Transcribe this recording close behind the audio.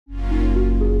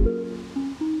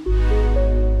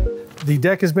The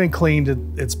deck has been cleaned,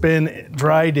 it's been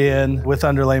dried in with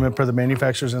underlayment per the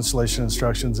manufacturer's installation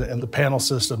instructions, and the panel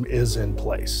system is in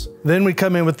place. Then we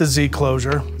come in with the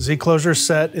Z-closure. Z-closure is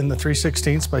set in the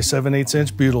 3/16 by 7/8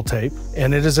 inch butyl tape,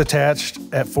 and it is attached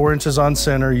at 4 inches on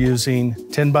center using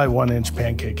 10 by 1 inch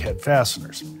pancake head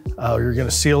fasteners. You're going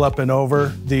to seal up and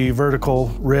over the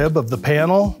vertical rib of the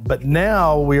panel, but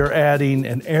now we are adding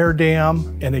an air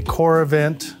dam and a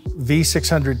Coravent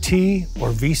V600T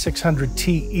or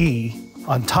V600TE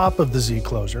on top of the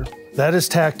Z-closure. That is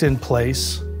tacked in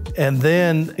place, and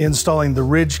then installing the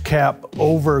ridge cap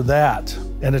over that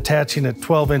and attaching it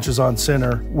 12 inches on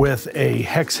center with a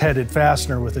hex-headed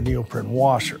fastener with a neoprene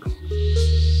washer.